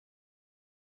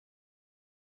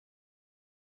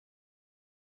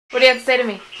What do you have to say to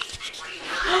me?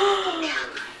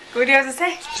 What do you have to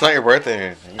say? It's not your birthday or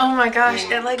anything. Oh my gosh,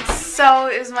 it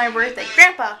was my birthday.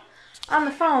 Grandpa, on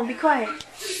the phone, be quiet.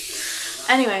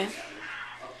 Anyway,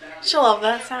 she'll love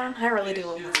that sound. I really do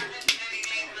love that sound.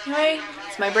 Anyway,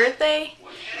 it's my birthday,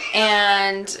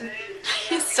 and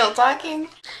he's still talking.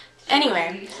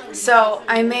 Anyway, so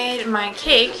I made my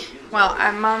cake. Well,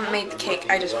 Mom made the cake.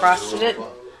 I just frosted it.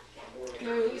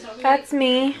 That's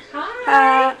me.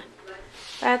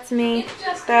 That's me.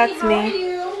 That's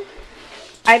me.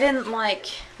 I didn't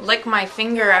lick my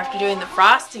finger after doing the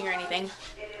frosting or anything.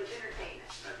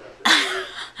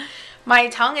 My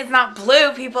tongue is not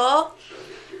blue, people.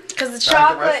 Because the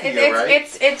chocolate,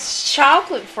 it's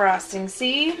chocolate frosting,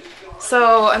 see?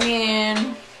 So, I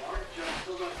mean...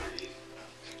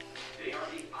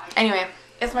 Anyway,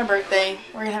 it's my birthday.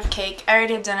 We're gonna have cake. I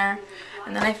already had dinner.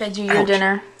 And then I fed you your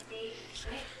dinner.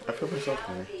 I put myself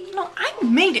in there. No, I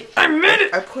made it. I made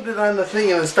it. I put it on the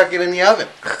thing and then stuck it in the oven.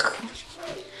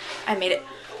 I made it.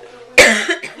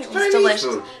 It was delicious.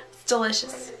 Food. It's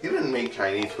delicious. You didn't make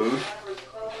Chinese food.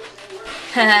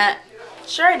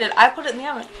 Sure I did. I put it in the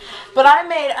oven. But I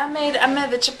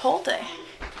made the chipotle.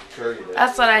 Sure you did.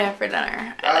 That's what I have for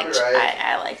dinner. I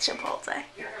Right. like chipotle.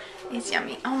 It's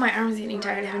yummy. Oh, my arm's getting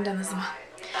tired. I haven't done this in a while.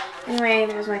 Anyway,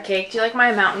 there's my cake. Do you like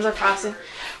my mountains of frosting?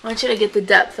 I want you to get the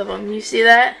depth of them. You see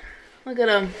that? Look at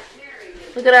them.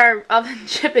 Look at our oven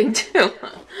chipping too.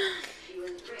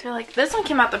 They're like, this one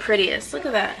came out the prettiest. Look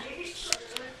at that.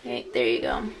 Okay, there you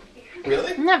go.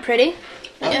 Really? Isn't that pretty?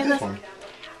 I like this one.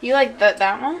 You like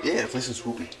that one? Yeah, it's nice and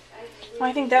swoopy. Well,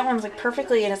 I think that one's like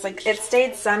perfectly, and it's like it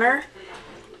stayed center.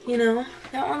 You know,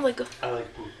 that one's like I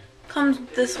like poop. comes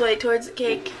this way towards the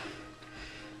cake.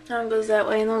 That one goes that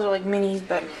way, and those are like minis.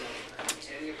 But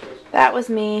that was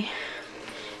me.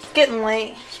 It's getting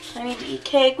late. I need to eat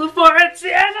cake before it's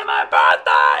the end of my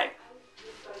birthday.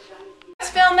 It's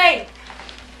filming.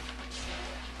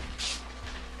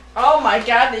 Oh my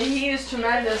God, the heat is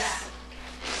tremendous.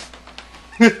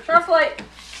 Turn off the light.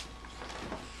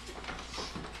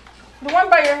 The one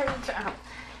by your...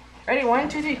 Ready? 1,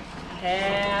 2, 3.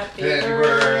 Happy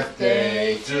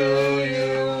birthday to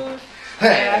you.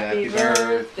 Happy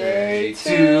birthday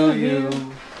to you.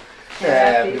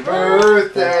 Happy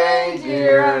birthday,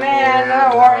 Dear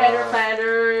Amanda Warheader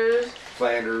Flanders.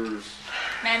 Flanders.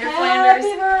 Amanda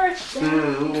Flanders.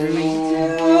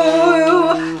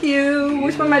 Mm. To you.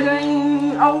 Which one am I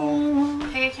doing? Oh.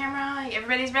 Hey, camera.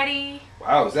 Everybody's ready.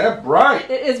 Wow, is that bright?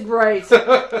 It is bright.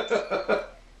 I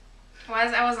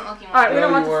wasn't looking. Alright, we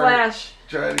don't want the flash.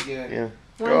 Try it again. Yeah.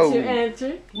 1, 2, and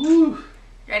 3. Woo.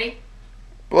 Ready?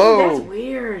 Whoa. That's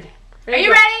weird. Are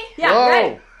you ready? Yeah, Whoa.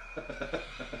 ready.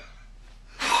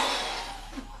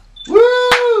 Woo!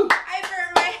 I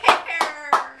burned my hair.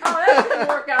 Oh, that didn't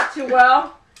work out too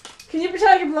well. Can you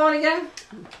pretend like you're blowing again?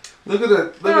 Look at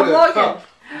that. Look at that cup.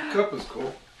 The cup is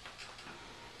cool.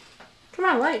 Come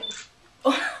on, light.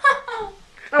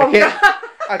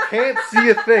 I can't see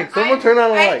a thing. Someone turn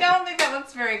on a I light. don't think that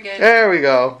looks very good. There we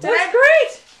go. That's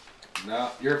great.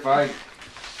 No, you're fine.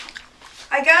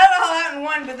 I got it all out in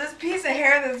one, but this piece of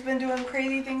hair that's been doing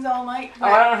crazy things all night. Oh,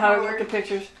 I don't know how to look at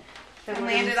pictures. And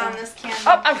landed on this can.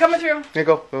 Oh, I'm coming through. Here,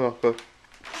 go. I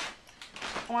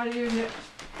want you to do.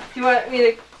 You want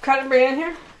me to cut and bring it in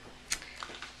here?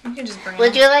 You can just bring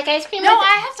Would it. you like ice cream? No,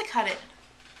 I have to cut it.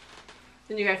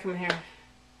 Then you gotta come in here.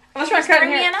 Let's try cutting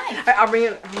bring me here. a knife. I'll bring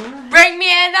it. Bring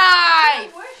me a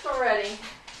knife. Wish already.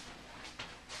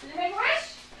 Did you make a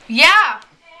wish? Yeah.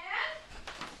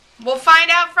 We'll find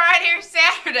out Friday or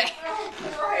Saturday. Oh,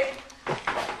 right.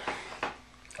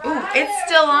 Ooh, it's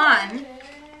still on.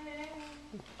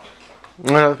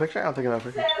 Another picture? I'll take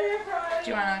another picture. Do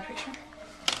you want another picture?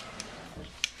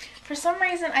 For some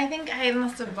reason, I think I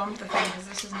must have bumped the thing because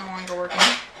this is no longer working.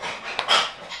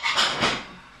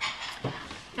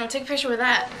 No, take a picture with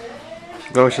that.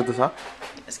 You want me to shut this off?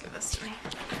 Just give this to me.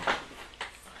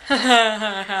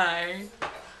 Hi.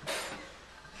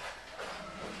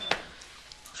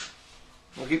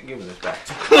 Well, give me this back.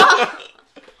 Hey!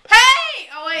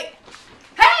 Oh, wait.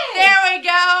 Hey! There we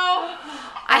go.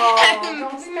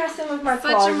 Don't be messing with my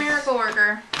Such clothes. a miracle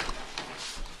worker.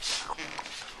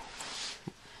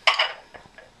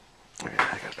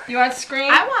 You want screen?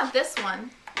 I want this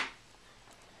one.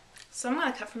 So I'm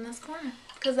going to cut from this corner.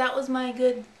 Because that was my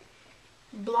good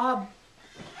blob.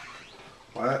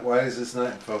 Why is this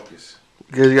not in focus?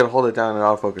 Because you gotta hold it down and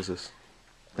autofocuses.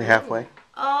 Like halfway.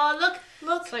 Oh, look.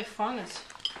 It's like fun. It's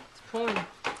pulling.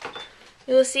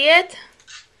 You see it?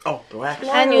 Oh, the wax.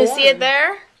 And you see it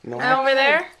there? No And over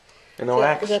there? And no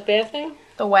wax. Is that bad thing?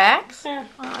 The wax? Yeah.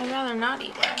 Well, I'd rather not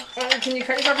eat wax. Can you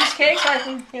cut yourself a piece of cake so I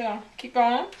can, keep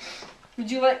going? Would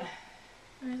you like...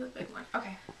 Where's the big one?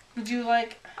 Okay. Would you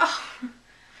like... Oh.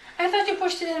 I thought you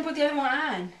pushed it in and put the other one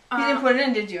on. You didn't put it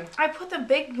in, did you? I put the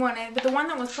big one in, but the one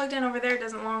that was plugged in over there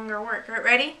doesn't longer work. Right,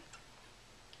 ready?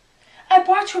 I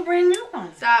bought you a brand new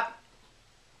one. Stop.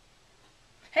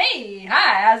 Hey,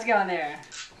 hi, how's it going there?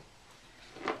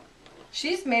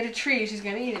 She's made a tree. She's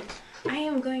going to eat it. I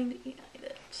am going to eat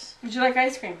it. Would you like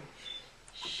ice cream?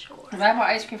 Sure. Because I bought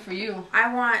ice cream for you.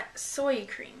 I want soy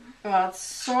cream. Well, it's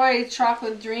soy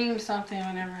chocolate dream something,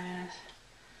 whatever it is.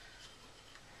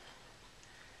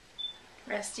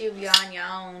 Rest you be on your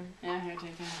own. Yeah, here,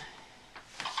 take that.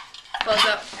 Close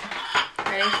up.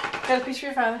 Ready? Got a piece for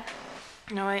your father.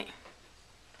 No, wait.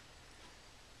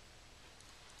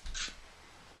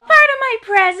 Part of my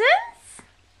presents.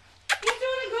 He's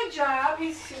doing a good job.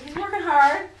 He's working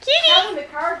hard. Kitty. Having the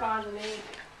car gone to me.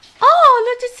 Oh,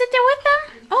 let's just sit there with them?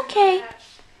 Okay.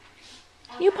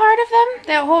 You part of them?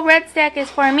 That whole red stack is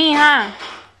for me, huh?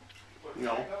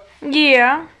 No.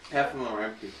 Yeah. Half of them are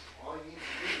empty.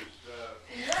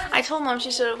 I told Mom she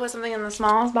should have put something in the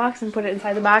smallest box and put it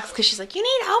inside the box because she's like, you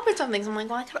need to open something. So I'm like,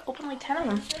 well, I could have opened like 10 of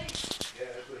them. Yeah,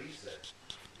 that's what he said.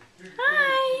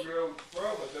 Hi.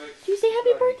 Do you say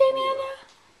happy birthday, Amanda?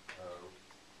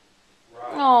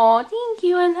 Oh, thank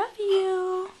you. I love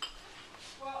you.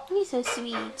 You're so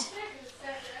sweet.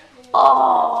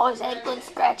 Oh, is that good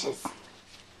scratches?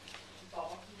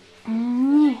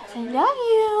 Yes, I love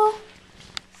you.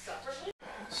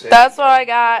 That's what I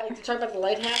got. Like to talk about the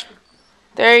light hat?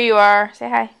 There you are. Say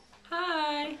hi.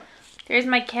 Hi. There's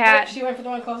my cat. She went for the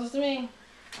one closest to me.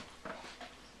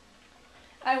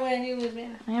 I win, you lose,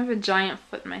 man. I have a giant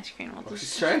foot in my screen. Oh,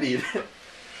 she's trying to eat it.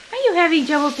 Are you having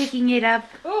trouble picking it up?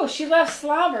 Oh, she left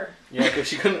slobber. Yeah, because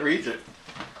she couldn't reach it.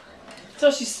 So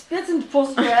she spits and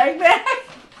pulls the rag back.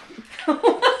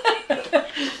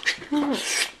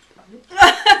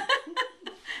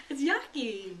 It's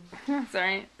yucky.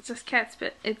 Sorry, it's just cat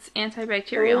spit. It's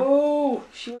antibacterial. Oh,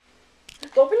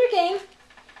 open your game.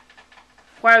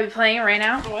 Why are we playing it right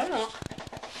now? Oh, I don't know.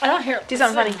 I don't hear it. Do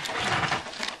something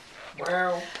funny.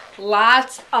 Wow.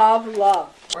 Lots of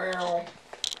love. Wow.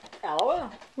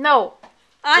 LOL. No.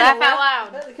 Laugh out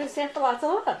loud. That can stand for lots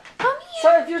of love. Come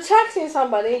So if you're texting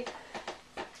somebody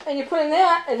and you put in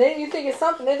that and then you think it's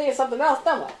something, they think it's something else,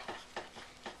 then what?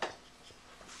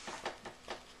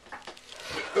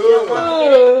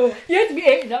 You have to be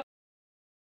 8 up.